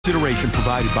Consideration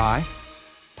provided by.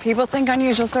 People think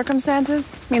unusual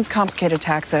circumstances means complicated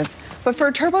taxes. But for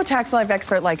a TurboTax Live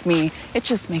expert like me, it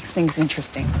just makes things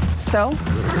interesting. So,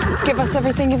 give us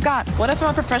everything you've got. What if I'm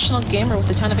a professional gamer with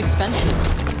a ton of expenses?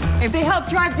 If they help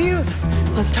drive views,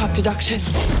 let's talk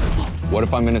deductions. What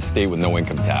if I'm in a state with no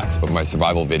income tax, but my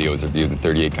survival videos are viewed in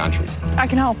 38 countries? I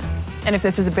can help. And if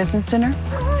this is a business dinner,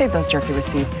 save those jerky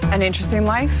receipts. An interesting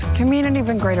life can mean an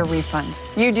even greater refund.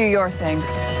 You do your thing.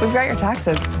 We've got your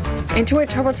taxes. Intuit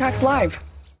TurboTax Live.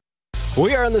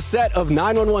 We are on the set of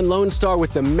 911 Lone Star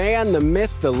with the man, the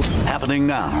myth, the... Happening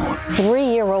now.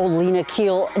 3-year-old Lena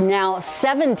Keel now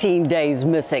 17 days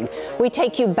missing. We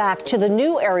take you back to the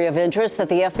new area of interest that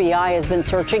the FBI has been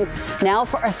searching now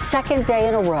for a second day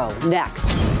in a row. Next.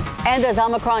 And as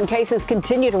Omicron cases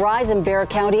continue to rise in Bexar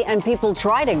County and people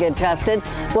try to get tested,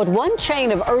 what one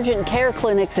chain of urgent care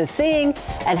clinics is seeing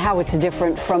and how it's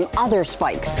different from other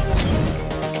spikes.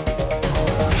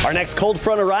 Our next cold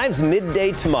front arrives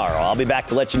midday tomorrow. I'll be back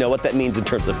to let you know what that means in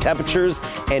terms of temperatures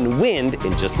and wind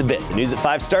in just a bit. The News at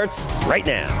 5 starts right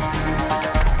now.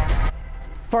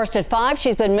 First at 5,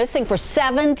 she's been missing for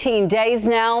 17 days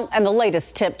now, and the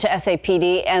latest tip to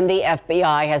SAPD and the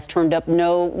FBI has turned up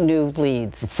no new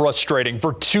leads. Frustrating.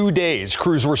 For 2 days,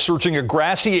 crews were searching a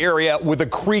grassy area with a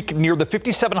creek near the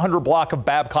 5700 block of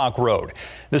Babcock Road.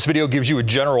 This video gives you a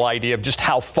general idea of just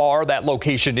how far that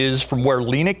location is from where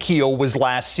Lena Keel was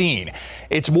last seen.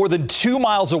 It's more than 2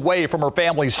 miles away from her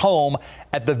family's home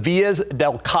at the Villas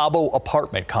del Cabo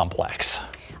apartment complex.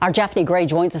 Our Japhanie Gray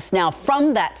joins us now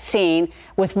from that scene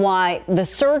with why the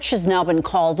search has now been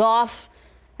called off.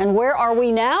 And where are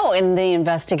we now in the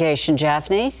investigation,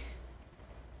 Japhanie?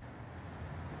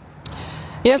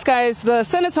 Yes, guys, the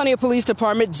San Antonio Police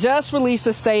Department just released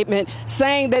a statement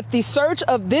saying that the search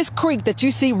of this creek that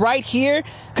you see right here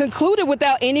concluded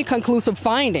without any conclusive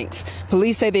findings.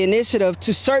 Police say the initiative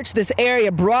to search this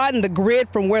area broadened the grid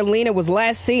from where Lena was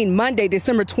last seen Monday,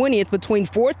 December 20th, between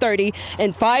 4:30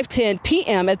 and 5:10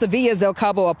 p.m. at the Villas del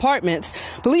Cabo apartments.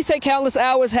 Police say countless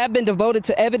hours have been devoted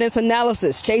to evidence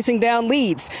analysis, chasing down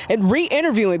leads, and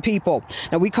re-interviewing people.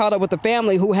 Now, we caught up with the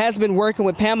family who has been working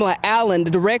with Pamela Allen, the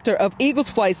director of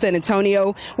Eagles Flight San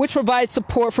Antonio, which provides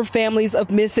support for families of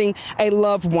missing a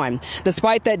loved one.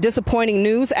 Despite that disappointing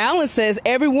news, Allen says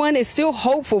everyone is still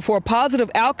hopeful for a positive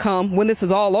outcome when this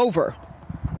is all over.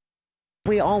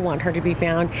 We all want her to be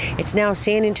found. It's now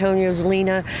San Antonio's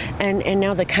Lena and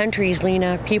now the country's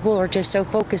Lena. People are just so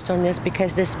focused on this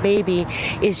because this baby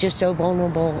is just so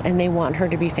vulnerable and they want her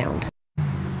to be found.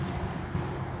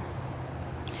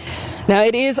 Now,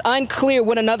 it is unclear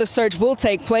when another search will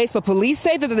take place, but police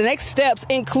say that the next steps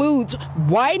include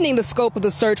widening the scope of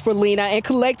the search for Lena and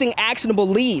collecting actionable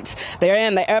leads. They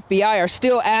and the FBI are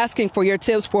still asking for your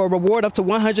tips for a reward up to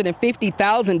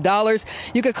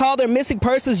 $150,000. You can call their missing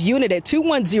persons unit at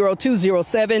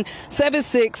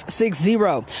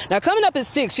 210-207-7660. Now, coming up at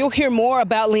 6, you'll hear more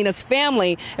about Lena's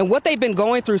family and what they've been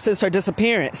going through since her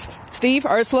disappearance. Steve,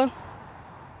 Ursula?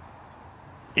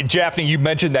 Japhanie, you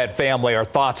mentioned that family. Our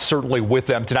thoughts certainly with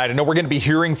them tonight. I know we're going to be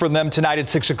hearing from them tonight at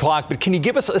 6 o'clock, but can you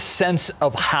give us a sense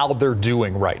of how they're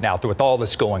doing right now with all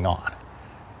this going on?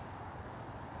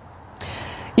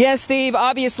 Yes, Steve,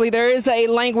 obviously there is a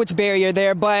language barrier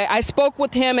there, but I spoke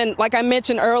with him and like I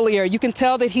mentioned earlier, you can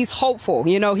tell that he's hopeful.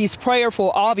 You know, he's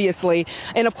prayerful, obviously.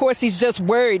 And of course, he's just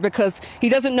worried because he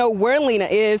doesn't know where Lena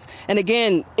is. And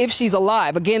again, if she's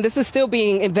alive. Again, this is still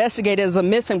being investigated as a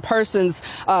missing persons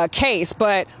case.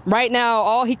 But right now,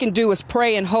 all he can do is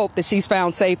pray and hope that she's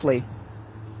found safely.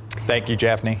 Thank you,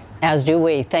 Japhanie. As do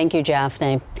we. Thank you,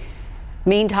 Japhanie.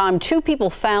 Meantime, 2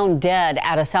 people found dead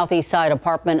at a Southeast Side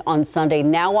apartment on Sunday,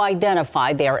 now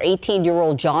identified. They are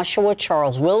 18-year-old Joshua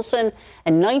Charles Wilson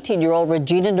and 19-year-old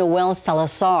Regina Noel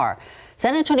Salazar.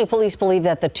 San Antonio police believe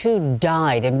that the 2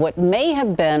 died in what may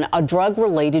have been a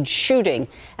drug-related shooting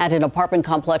at an apartment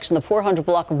complex in the 400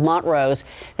 block of Montrose.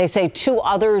 They say 2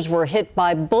 others were hit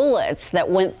by bullets that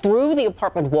went through the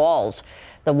apartment walls.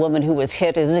 The woman who was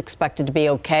hit is expected to be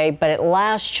okay, but at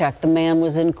last check, the man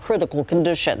was in critical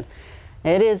condition.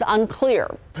 It is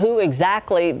unclear who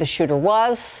exactly the shooter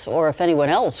was or if anyone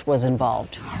else was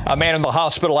involved. A man in the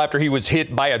hospital after he was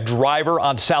hit by a driver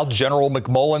on South General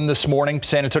McMullen this morning.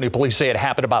 San Antonio police say it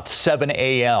happened about 7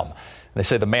 a.m. They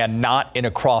say the man not in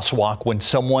a crosswalk when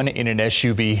someone in an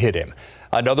SUV hit him.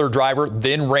 Another driver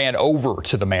then ran over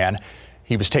to the man.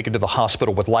 He was taken to the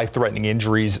hospital with life-threatening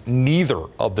injuries. Neither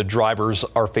of the drivers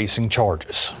are facing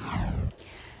charges.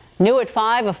 New at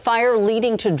 5, a fire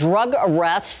leading to drug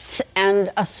arrests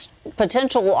and a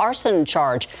potential arson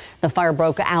charge. The fire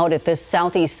broke out at this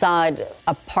Southeast Side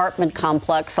apartment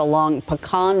complex along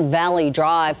Pecan Valley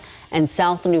Drive and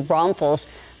South New Braunfels.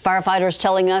 Firefighters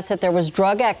telling us that there was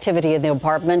drug activity in the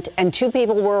apartment and 2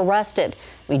 people were arrested.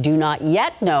 We do not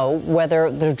yet know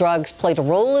whether the drugs played a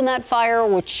role in that fire,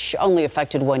 which only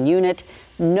affected 1 unit.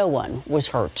 No one was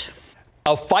hurt.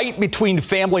 A fight between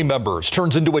family members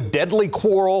turns into a deadly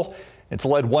quarrel. It's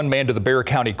led one man to the Bexar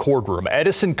County courtroom.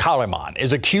 Edison Karaman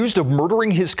is accused of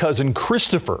murdering his cousin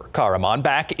Christopher Karaman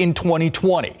back in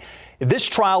 2020. This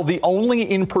trial, the only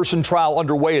in-person trial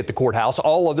underway at the courthouse.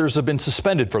 All others have been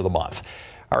suspended for the month.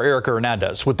 Our Erica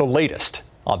Hernandez with the latest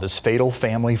on this fatal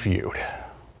family feud.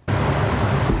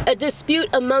 A dispute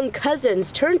among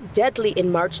cousins turned deadly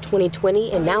in March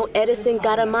 2020, and now Edison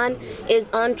Karaman is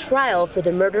on trial for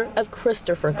the murder of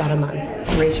Christopher Karaman.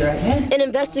 Raise your right hand. An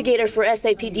investigator for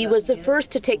SAPD was the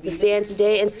first to take the stand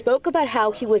today and spoke about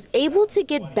how he was able to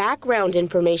get background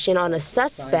information on a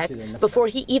suspect before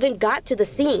he even got to the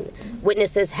scene.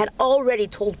 Witnesses had already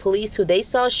told police who they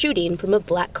saw shooting from a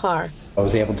black car. I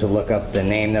was able to look up the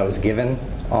name that was given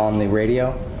on the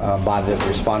radio by the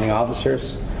responding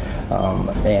officers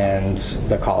and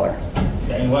the caller.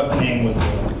 And what name was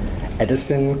it?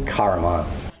 Edison Karaman.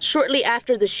 Shortly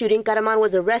after the shooting, Karaman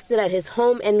was arrested at his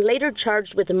home and later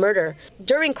charged with murder.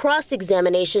 During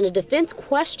cross-examination, the defense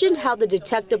questioned how the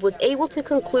detective was able to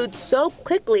conclude so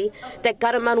quickly that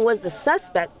Karaman was the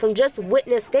suspect from just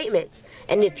witness statements,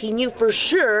 and if he knew for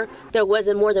sure there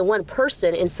wasn't more than one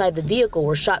person inside the vehicle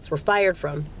where shots were fired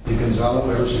from. Did Gonzalo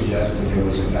ever suggest that there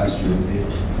was a passenger in the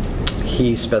vehicle?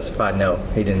 He specified no,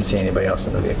 he didn't see anybody else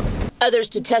in the vehicle. Others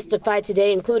to testify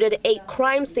today included a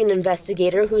crime scene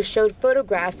investigator who showed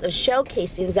photographs of shell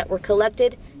casings that were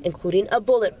collected, including a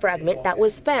bullet fragment that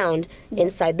was found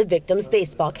inside the victim's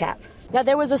baseball cap. Now,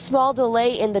 there was a small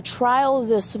delay in the trial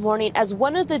this morning as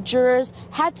one of the jurors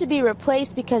had to be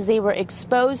replaced because they were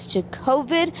exposed to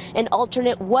COVID. An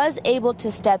alternate was able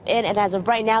to step in, and as of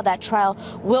right now, that trial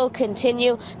will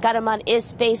continue. Karaman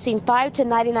is facing 5 to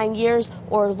 99 years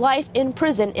or life in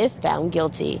prison if found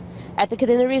guilty. At the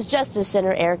Cadena Reeves Justice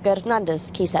Center, Erica Hernandez,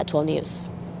 KSAT 12 News.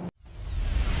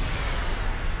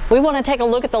 We want to take a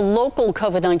look at the local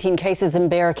COVID-19 cases in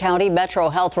Bexar County. Metro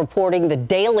Health reporting the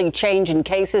daily change in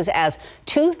cases as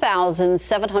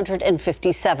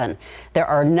 2,757. There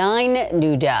are 9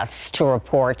 new deaths to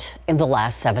report in the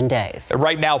last 7 days.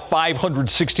 Right now,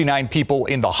 569 people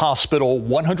in the hospital,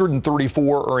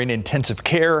 134 are in intensive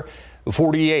care,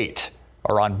 48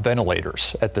 are on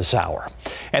ventilators at this hour.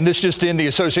 And this just in, the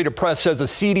Associated Press says a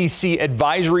CDC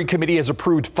advisory committee has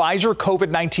approved Pfizer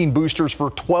COVID-19 boosters for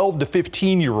 12 to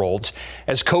 15-year-olds.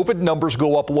 As COVID numbers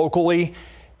go up locally,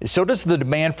 so does the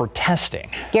demand for testing.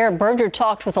 Garrett Berger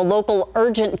talked with a local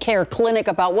urgent care clinic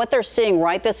about what they're seeing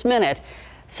right this minute.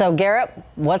 So, Garrett,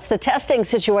 what's the testing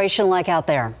situation like out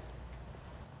there?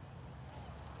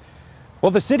 Well,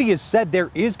 the city has said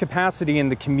there is capacity in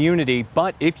the community,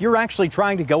 but if you're actually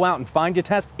trying to go out and find a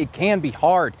test, it can be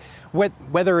hard.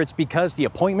 Whether it's because the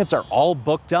appointments are all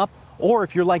booked up, or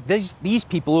if you're like these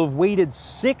people who have waited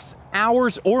 6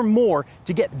 hours or more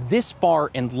to get this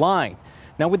far in line.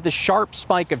 Now, with the sharp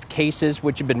spike of cases,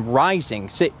 which have been rising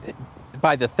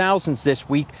by the thousands this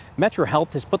week, Metro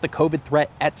Health has put the COVID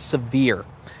threat at severe.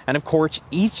 And of course,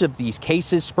 each of these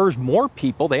cases spurs more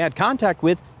people they had contact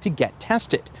with to get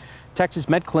tested. Texas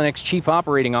Med Clinic's chief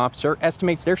operating officer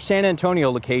estimates their San Antonio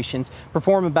locations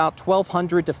perform about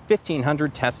 1,200 to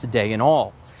 1,500 tests a day in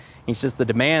all. He says the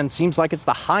demand seems like it's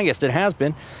the highest it has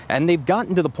been, and they've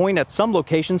gotten to the point at some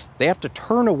locations they have to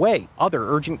turn away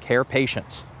other urgent care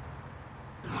patients.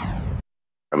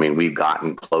 I mean, we've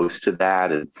gotten close to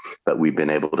that, but we've been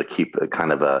able to keep a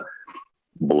kind of a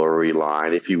blurry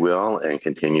line, if you will, and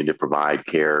continue to provide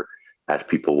care as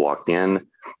people walked in.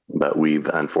 But we've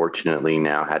unfortunately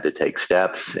now had to take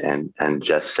steps and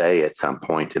just say at some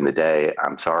point in the day,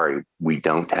 I'm sorry, we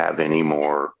don't have any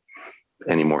more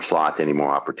slots, any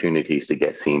more opportunities to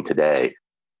get seen today.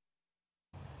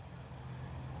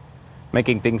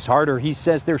 Making things harder, he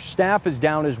says their staff is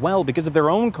down as well because of their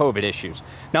own COVID issues.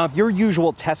 Now, if your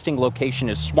usual testing location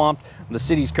is swamped, the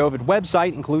city's COVID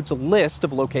website includes a list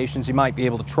of locations you might be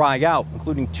able to try out,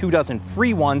 including 24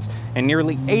 free ones and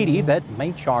nearly 80 that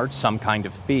may charge some kind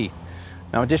of fee.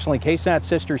 Now, additionally, KSAT's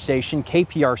sister station,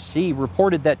 KPRC,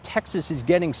 reported that Texas is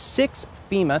getting 6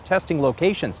 FEMA testing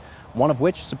locations, one of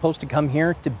which is supposed to come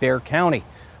here to Bexar County,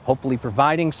 hopefully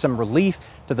providing some relief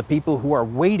to the people who are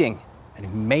waiting and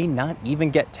who may not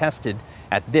even get tested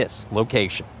at this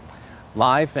location.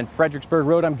 Live in Fredericksburg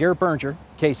Road, I'm Garrett Berger,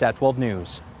 KSAT 12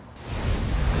 News.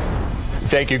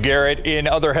 Thank you, Garrett. In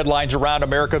other headlines around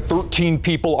America, 13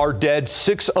 people are dead.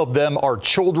 6 of them are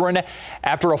children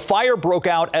after a fire broke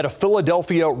out at a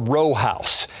Philadelphia row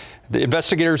house. The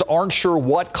investigators aren't sure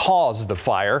what caused the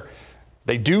fire.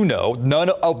 They do know none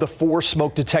of the 4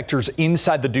 smoke detectors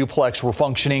inside the duplex were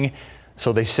functioning,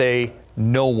 so they say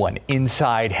no one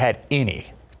inside had any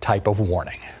type of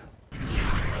warning.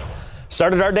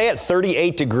 Started our day at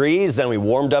 38 degrees, then we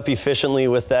warmed up efficiently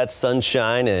with that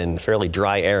sunshine and fairly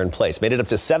dry air in place. Made it up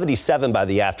to 77 by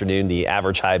the afternoon, the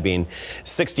average high being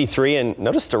 63, and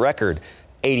noticed a record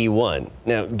 81.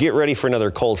 Now, get ready for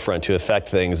another cold front to affect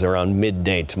things around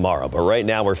midday tomorrow. But right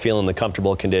now, we're feeling the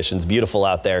comfortable conditions. Beautiful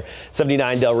out there.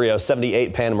 79 Del Rio,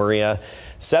 78 Santa Maria,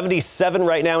 77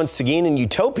 right now in Seguin and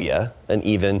Utopia, and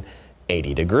even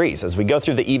 80 degrees. As we go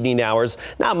through the evening hours,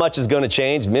 not much is going to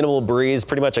change. Minimal breeze,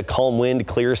 pretty much a calm wind,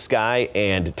 clear sky,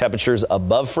 and temperatures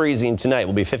above freezing tonight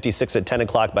will be 56 at 10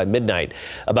 o'clock. By midnight,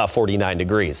 about 49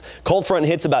 degrees. Cold front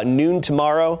hits about noon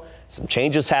tomorrow. Some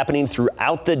changes happening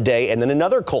throughout the day, and then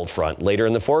another cold front later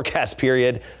in the forecast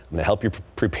period. I'm going to help you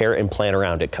prepare and plan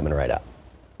around it coming right up.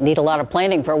 Need a lot of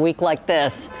planning for a week like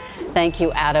this. Thank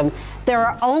you, Adam. There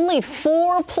are only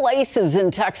 4 places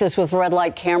in Texas with red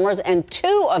light cameras, and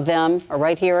 2 of them are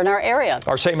right here in our area.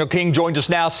 Our Samuel King joins us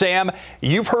now. Sam,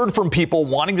 you've heard from people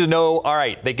wanting to know, all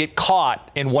right, they get caught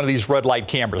in one of these red light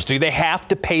cameras. Do they have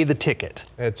to pay the ticket?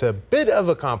 It's a bit of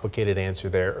a complicated answer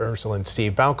there, Ursula and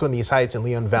Steve. Balcones Heights and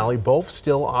Leon Valley both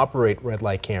still operate red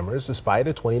light cameras despite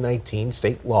a 2019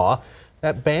 state law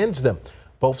that bans them.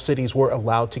 Both cities were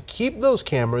allowed to keep those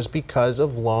cameras because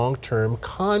of long-term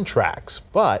contracts,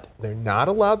 but they're not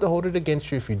allowed to hold it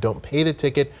against you if you don't pay the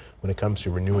ticket when it comes to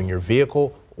renewing your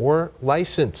vehicle or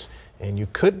license. And you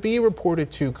could be reported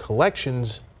to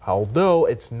collections, although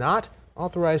it's not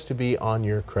authorized to be on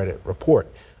your credit report.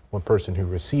 One person who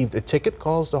received a ticket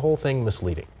calls the whole thing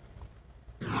misleading.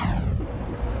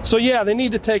 So yeah, they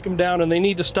need to take them down and they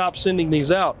need to stop sending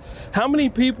these out. How many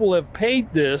people have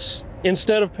paid this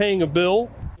instead of paying a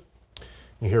bill?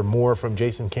 You hear more from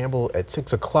Jason Campbell at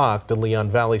 6 o'clock. The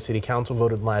Leon Valley City Council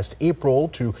voted last April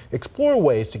to explore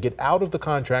ways to get out of the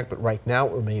contract, but right now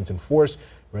it remains in force.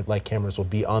 Red light cameras will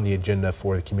be on the agenda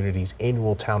for the community's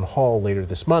annual town hall later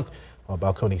this month, while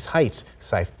Balcones Heights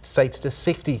cites the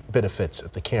safety benefits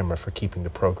of the camera for keeping the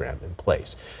program in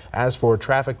place. As for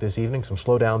traffic this evening, some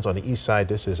slowdowns on the east side.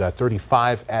 This is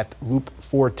 35 at Loop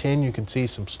 410. You can see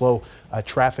some slow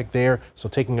traffic there. So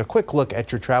taking a quick look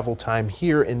at your travel time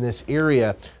here in this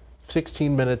area,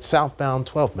 16 minutes southbound,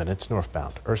 12 minutes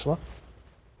northbound. Ursula?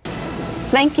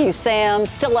 Thank you, Sam.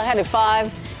 Still ahead at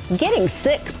 5. Getting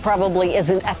sick probably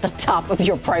isn't at the top of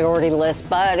your priority list,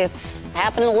 but it's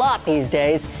happening a lot these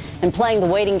days. And playing the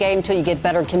waiting game till you get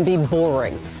better can be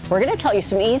boring. We're going to tell you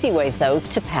some easy ways, though,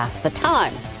 to pass the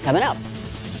time. Coming up.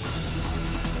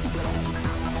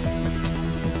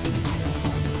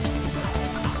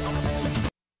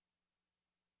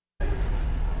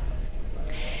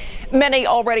 Many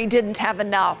already didn't have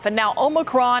enough, and now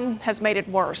Omicron has made it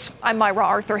worse. I'm Myra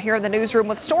Arthur here in the newsroom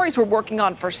with stories we're working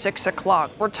on for 6 o'clock.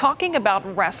 We're talking about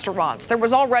restaurants. There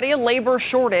was already a labor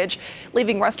shortage,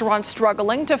 leaving restaurants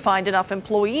struggling to find enough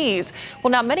employees.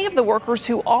 Well, now many of the workers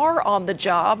who are on the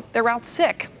job, they're out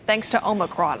sick thanks to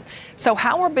Omicron. So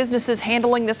how are businesses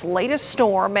handling this latest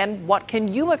storm, and what can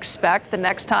you expect the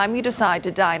next time you decide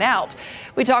to dine out?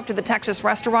 We talked to the Texas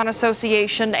Restaurant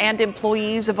Association and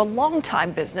employees of a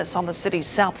longtime business on the city's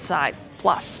south side.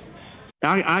 Plus,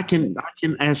 I can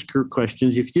ask her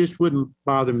questions if you just wouldn't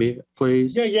bother me,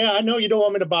 please. Yeah, I know you don't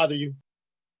want me to bother you.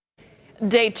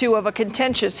 Day 2 of a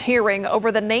contentious hearing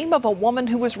over the name of a woman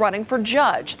who was running for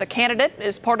judge. The candidate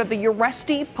is part of the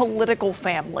Uresti political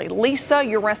family, Lisa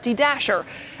Uresti Dasher.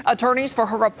 Attorneys for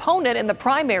her opponent in the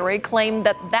primary claim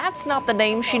that that's not the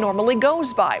name she normally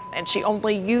goes by, and she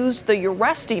only used the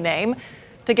Uresti name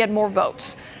to get more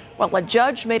votes. Well, a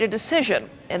judge made a decision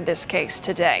in this case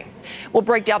today. We'll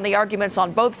break down the arguments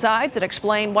on both sides and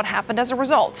explain what happened as a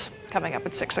result, coming up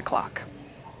at 6 o'clock.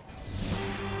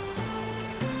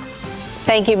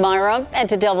 Thank you, Myra. And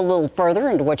to delve a little further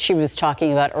into what she was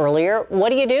talking about earlier, what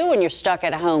do you do when you're stuck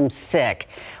at home sick?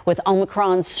 With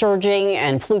Omicron surging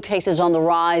and flu cases on the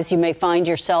rise, you may find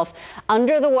yourself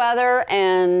under the weather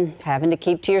and having to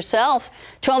keep to yourself.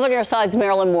 12 on your side's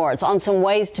Marilyn Moritz on some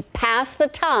ways to pass the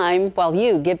time while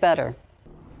you get better.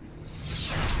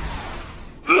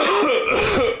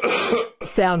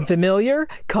 Sound familiar?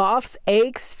 Coughs,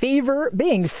 aches, fever,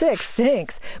 being sick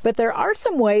stinks. But there are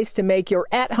some ways to make your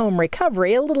at-home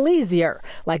recovery a little easier,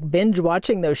 like binge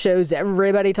watching those shows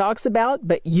everybody talks about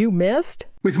but you missed.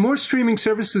 With more streaming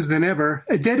services than ever,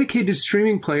 a dedicated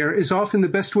streaming player is often the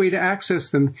best way to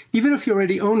access them, even if you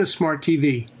already own a smart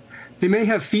TV. They may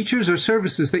have features or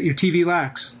services that your TV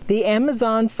lacks. The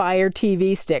Amazon Fire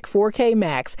TV Stick 4K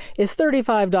Max is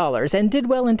 $35 and did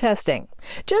well in testing.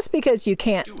 Just because you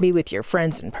can't be with your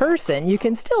friends in person, you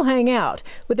can still hang out.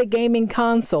 With a gaming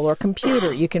console or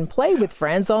computer, you can play with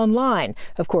friends online.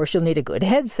 Of course, you'll need a good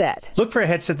headset. Look for a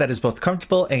headset that is both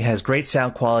comfortable and has great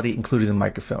sound quality, including the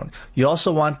microphone. You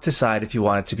also want to decide if you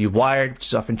want it to be wired, which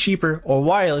is often cheaper, or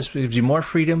wireless, which gives you more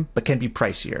freedom but can be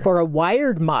pricier. For a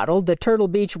wired model, the Turtle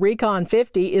Beach Recon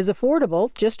 50 is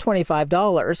affordable, just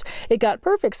 $25. It got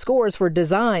perfect scores for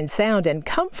design, sound, and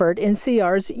comfort in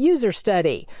CR's user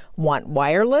study. Want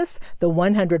wireless? The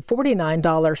 $149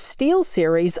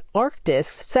 SteelSeries ArcDisc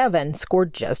 7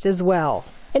 scored just as well.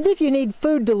 And if you need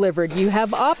food delivered, you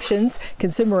have options.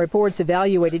 Consumer Reports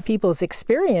evaluated people's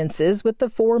experiences with the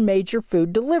 4 major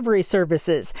food delivery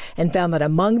services and found that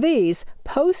among these,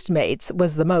 Postmates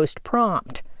was the most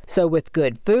prompt. So with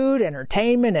good food,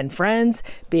 entertainment, and friends,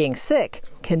 being sick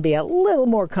can be a little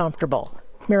more comfortable.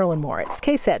 Marilyn Moritz,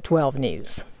 KSAT 12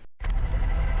 News.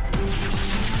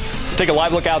 Take a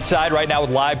live look outside right now with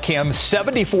live cam.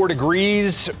 74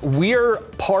 degrees. We're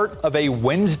part of a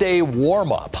Wednesday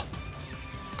warm-up.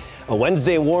 A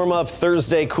Wednesday warm-up,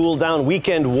 Thursday cool down,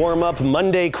 weekend warm-up,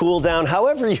 Monday cool down,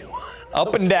 however you want.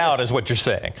 Up and down is what you're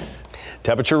saying.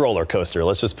 Temperature roller coaster,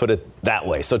 let's just put it that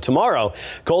way. So tomorrow,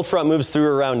 cold front moves through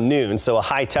around noon, so a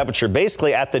high temperature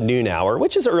basically at the noon hour,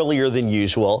 which is earlier than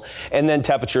usual, and then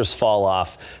temperatures fall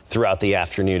off throughout the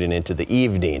afternoon and into the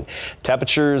evening.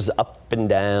 Temperatures up and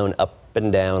down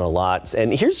a lot.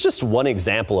 And here's just one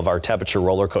example of our temperature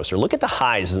roller coaster. Look at the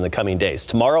highs in the coming days.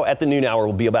 Tomorrow at the noon hour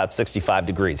will be about 65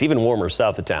 degrees, even warmer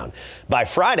south of town. By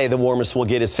Friday, the warmest we'll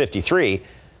get is 53.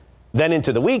 Then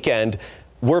into the weekend,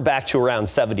 we're back to around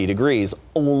 70 degrees,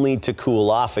 only to cool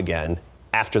off again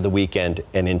after the weekend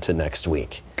and into next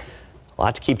week. A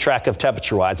lot to keep track of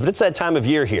temperature-wise, but it's that time of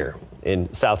year here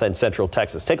in South and Central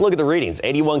Texas. Take a look at the readings.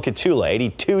 81 Cotulla,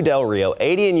 82 Del Rio,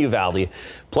 80 in Uvalde,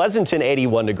 Pleasanton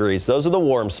 81 degrees. Those are the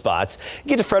warm spots.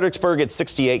 Get to Fredericksburg at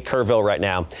 68, Kerrville right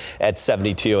now at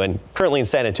 72, and currently in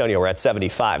San Antonio we're at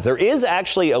 75. There is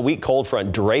actually a weak cold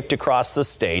front draped across the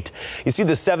state. You see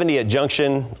the 70 at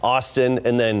Junction, Austin,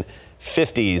 and then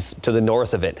 50s to the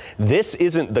north of it. This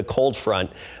isn't the cold front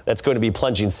that's going to be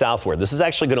plunging southward. This is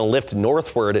actually going to lift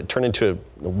northward. It turn into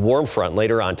a warm front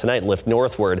later on tonight and lift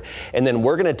northward. And then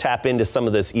we're going to tap into some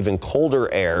of this even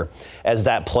colder air as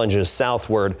that plunges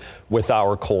southward with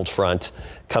our cold front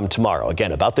come tomorrow.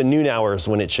 Again, about the noon hours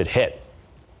when it should hit.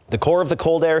 The core of the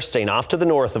cold air staying off to the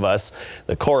north of us.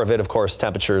 The core of it, of course,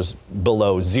 temperatures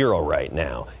below zero right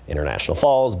now. International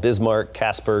Falls, Bismarck,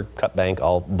 Casper, Cut Bank,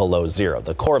 all below zero.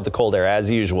 The core of the cold air, as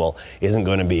usual, isn't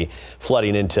going to be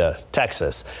flooding into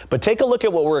Texas. But take a look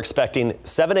at what we're expecting.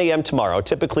 7 a.m. tomorrow,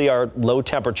 typically our low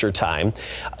temperature time.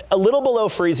 A little below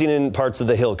freezing in parts of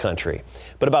the hill country,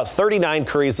 but about 39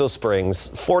 Carrizo Springs,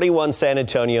 41 San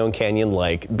Antonio and Canyon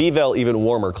Lake, Beeville even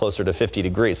warmer, closer to 50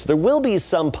 degrees. So there will be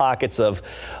some pockets of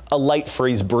a light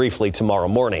freeze briefly tomorrow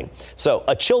morning. So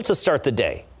a chill to start the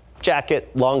day. Jacket,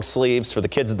 long sleeves for the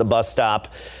kids at the bus stop.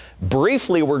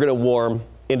 Briefly, we're going to warm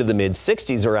into the mid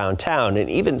 60s around town and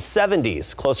even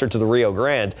 70s closer to the Rio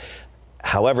Grande.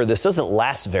 However, this doesn't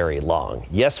last very long.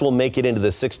 Yes, we'll make it into the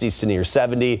 60s to near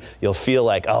 70. You'll feel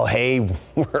like, oh, hey,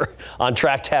 we're on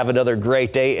track to have another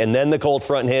great day. And then the cold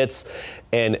front hits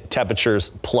and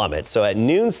temperatures plummet. So at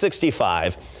noon,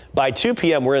 65. By 2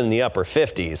 p.m., we're in the upper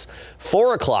 50s.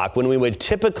 4 o'clock, when we would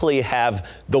typically have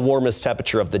the warmest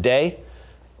temperature of the day,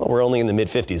 well, we're only in the mid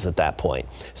 50s at that point.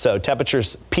 So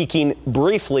temperatures peaking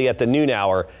briefly at the noon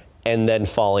hour and then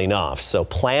falling off. So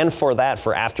plan for that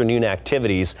for afternoon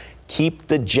activities. Keep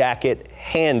the jacket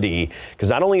handy because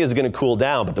not only is it going to cool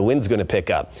down, but the wind's going to pick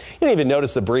up. You don't even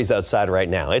notice the breeze outside right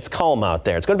now. It's calm out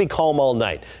there. It's going to be calm all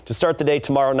night. To start the day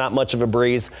tomorrow, not much of a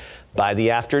breeze. By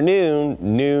the afternoon,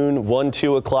 noon, 1,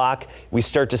 2 o'clock, we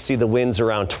start to see the winds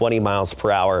around 20 miles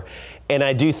per hour. And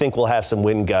I do think we'll have some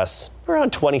wind gusts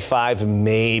around 25,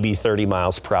 maybe 30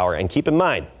 miles per hour. And keep in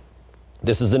mind,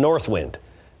 this is the north wind.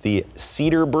 The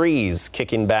cedar breeze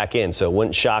kicking back in, so it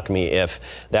wouldn't shock me if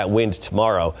that wind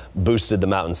tomorrow boosted the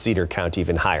mountain cedar count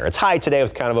even higher. It's high today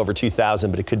with kind of over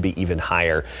 2,000, but it could be even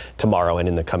higher tomorrow and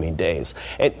in the coming days.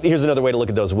 And here's another way to look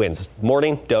at those winds.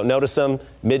 Morning, don't notice them.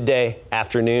 Midday,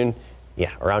 afternoon,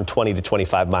 yeah, around 20 to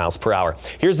 25 miles per hour.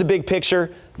 Here's the big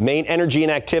picture. Main energy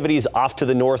and activities off to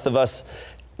the north of us.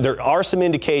 There are some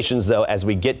indications, though, as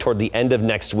we get toward the end of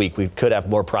next week, we could have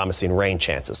more promising rain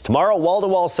chances. Tomorrow,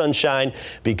 wall-to-wall sunshine,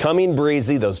 becoming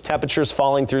breezy, those temperatures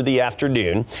falling through the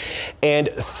afternoon. And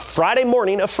Friday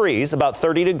morning, a freeze, about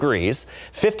 30 degrees.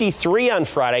 53 on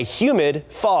Friday, humid,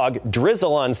 fog,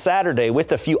 drizzle on Saturday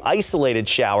with a few isolated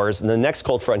showers. And the next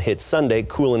cold front hits Sunday,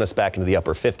 cooling us back into the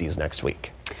upper 50s next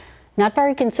week. Not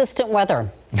very consistent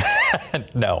weather.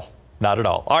 No, not at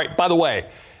all. All right, by the way,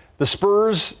 the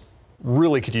Spurs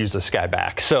really could use this guy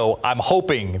back. So I'm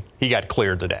hoping he got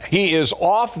cleared today. He is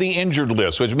off the injured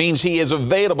list, which means he is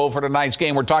available for tonight's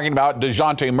game. We're talking about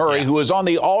DeJounte Murray, who is on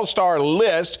the All-Star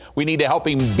list. We need to help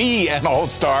him be an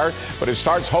All-Star. But it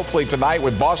starts hopefully tonight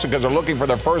with Boston because they're looking for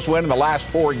their first win in the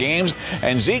last 4 games.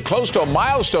 And Zeke close to a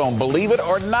milestone, believe it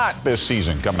or not, this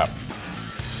season coming up.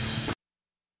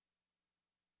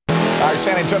 Our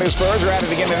San Antonio Spurs are at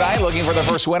it again tonight, looking for the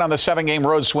first win on the 7-game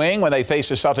road swing when they face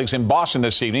the Celtics in Boston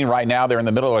this evening. Right now, they're in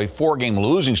the middle of a 4-game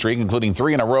losing streak, including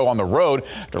 3 in a row on the road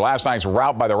after last night's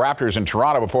rout by the Raptors in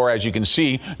Toronto before, as you can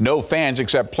see, no fans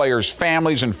except players'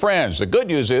 families and friends. The good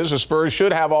news is the Spurs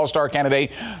should have All-Star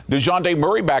candidate DeJounte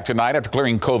Murray back tonight after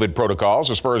clearing COVID protocols.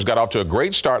 The Spurs got off to a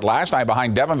great start last night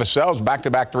behind Devin Vassell's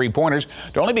back-to-back 3-pointers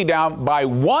to only be down by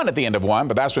 1 at the end of 1,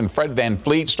 but that's when Fred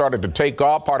VanVleet started to take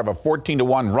off, part of a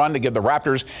 14-1 run to give the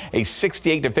Raptors a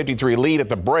 68-53 lead at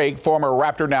the break. Former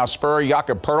Raptor, now Spur,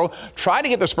 Jakob Poeltl tried to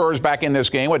get the Spurs back in this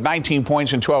game with 19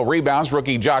 points and 12 rebounds.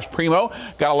 Rookie Josh Primo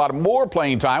got a lot more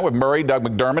playing time with Murray, Doug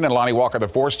McDermott, and Lonnie Walker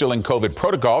IV still in COVID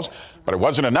protocols, but it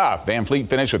wasn't enough. VanVleet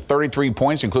finished with 33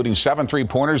 points, including 7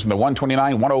 3-pointers in the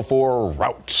 129-104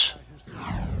 rout.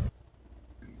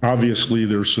 Obviously,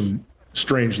 there's some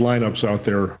strange lineups out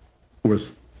there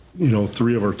with,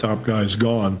 3 of our top guys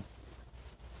gone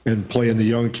and playing the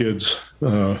young kids,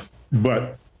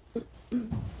 but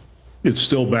it's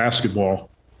still basketball,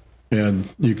 and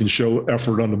you can show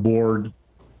effort on the board,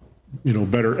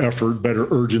 better effort, better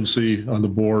urgency on the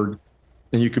board,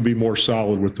 and you can be more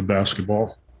solid with the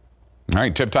basketball. All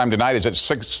right, tip time tonight is at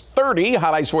 6:30.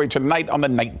 Highlights for you tonight on the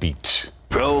Night Beat.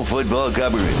 Pro football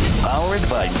coverage, powered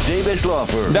by Davis Law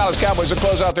Firm. Dallas Cowboys will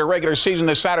close out their regular season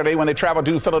this Saturday when they travel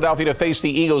to Philadelphia to face the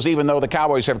Eagles. Even though the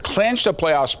Cowboys have clinched a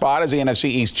playoff spot as the NFC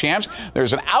East champs,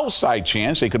 there's an outside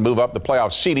chance they could move up the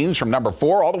playoff seedings from number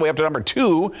 4 all the way up to number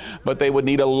 2, but they would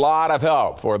need a lot of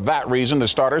help. For that reason, the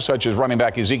starters, such as running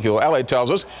back Ezekiel Elliott,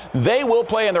 tells us they will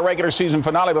play in the regular season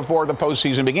finale before the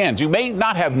postseason begins. You may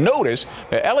not have noticed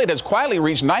that Elliott has quietly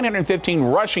reached 915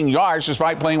 rushing yards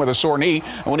despite playing with a sore knee,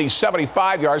 and will need 75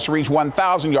 yards to reach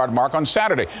 1,000-yard mark on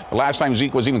Saturday. The last time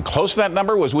Zeke was even close to that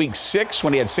number was week 6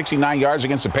 when he had 69 yards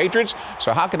against the Patriots.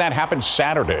 So how can that happen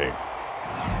Saturday?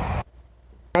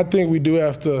 I think we do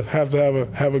have to have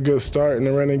a good start in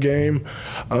the running game.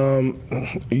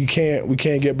 We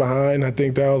can't get behind. I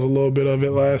think that was a little bit of it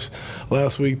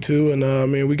last week too.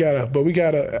 And we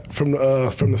gotta from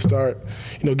the start,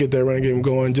 get that running game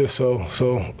going just so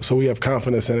we have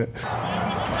confidence in it.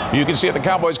 You can see if the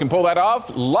Cowboys can pull that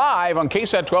off live on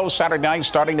KSAT 12 Saturday night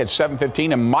starting at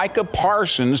 7:15. And Micah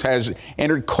Parsons has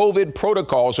entered COVID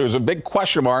protocol, so there's a big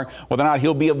question mark whether or not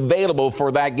he'll be available for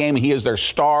that game. He is their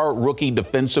star rookie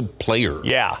defensive player.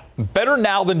 Yeah, better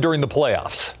now than during the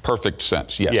playoffs. Perfect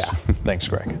sense, yes. Yeah, thanks,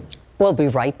 Greg. We'll be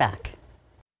right back.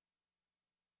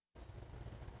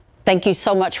 Thank you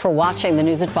so much for watching the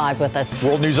News at 5 with us.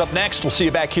 World News up next. We'll see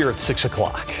you back here at 6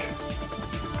 o'clock.